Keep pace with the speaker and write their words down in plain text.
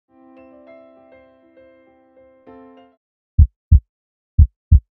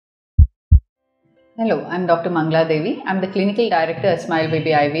Hello, I'm Dr. Mangala Devi. I'm the Clinical Director at Smile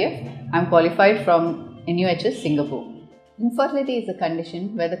Baby IVF. I'm qualified from NUHS, Singapore. Infertility is a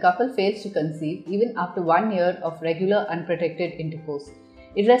condition where the couple fails to conceive even after 1 year of regular unprotected intercourse.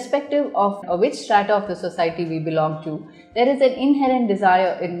 Irrespective of which strata of the society we belong to, there is an inherent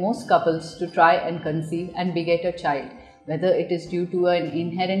desire in most couples to try and conceive and beget a child, whether it is due to an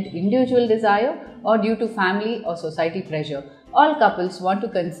inherent individual desire or due to family or society pressure. All couples want to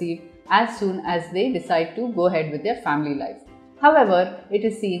conceive as soon as they decide to go ahead with their family life. However, it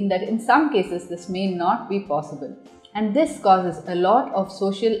is seen that in some cases this may not be possible, and this causes a lot of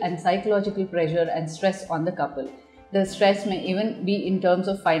social and psychological pressure and stress on the couple. The stress may even be in terms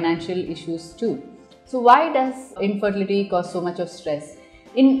of financial issues too. So why does infertility cause so much of stress?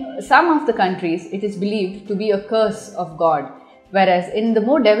 In some of the countries, it is believed to be a curse of God, whereas in the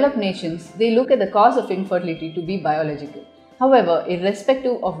more developed nations, they look at the cause of infertility to be biological. However,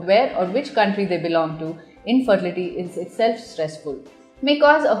 irrespective of where or which country they belong to, infertility is itself stressful. It may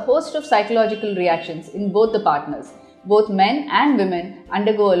cause a host of psychological reactions in both the partners. Both men and women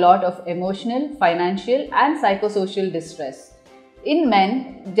undergo a lot of emotional, financial and psychosocial distress. In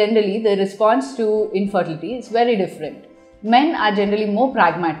men, generally the response to infertility is very different. Men are generally more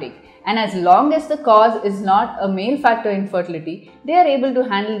pragmatic, and as long as the cause is not a male factor infertility, they are able to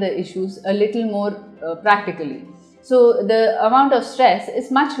handle the issues a little more practically. So the amount of stress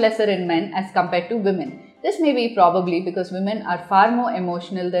is much lesser in men as compared to women. This may be probably because women are far more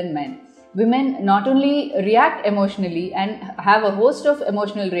emotional than men. Women not only react emotionally and have a host of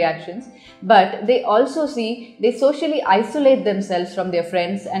emotional reactions, but they also they socially isolate themselves from their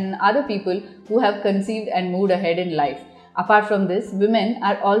friends and other people who have conceived and moved ahead in life. Apart from this, women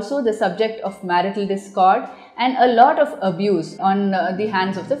are also the subject of marital discord and a lot of abuse on the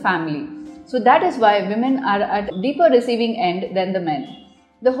hands of the family. So that is why women are at a deeper receiving end than the men.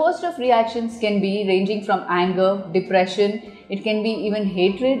 The host of reactions can be ranging from anger, depression, it can be even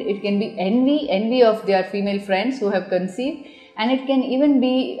hatred, it can be envy of their female friends who have conceived, and it can even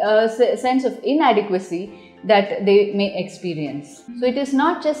be a sense of inadequacy that they may experience. So it is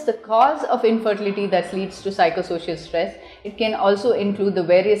not just the cause of infertility that leads to psychosocial stress, it can also include the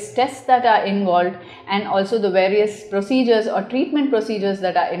various tests that are involved and also the various procedures or treatment procedures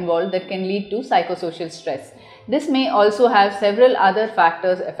that are involved that can lead to psychosocial stress. This may also have several other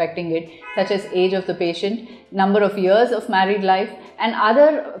factors affecting it, such as age of the patient, number of years of married life, and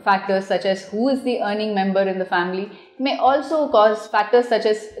other factors such as who is the earning member in the family. It may also cause factors such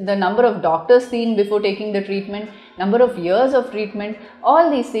as the number of doctors seen before taking the treatment, number of years of treatment. All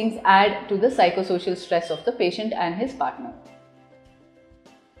these things add to the psychosocial stress of the patient and his partner.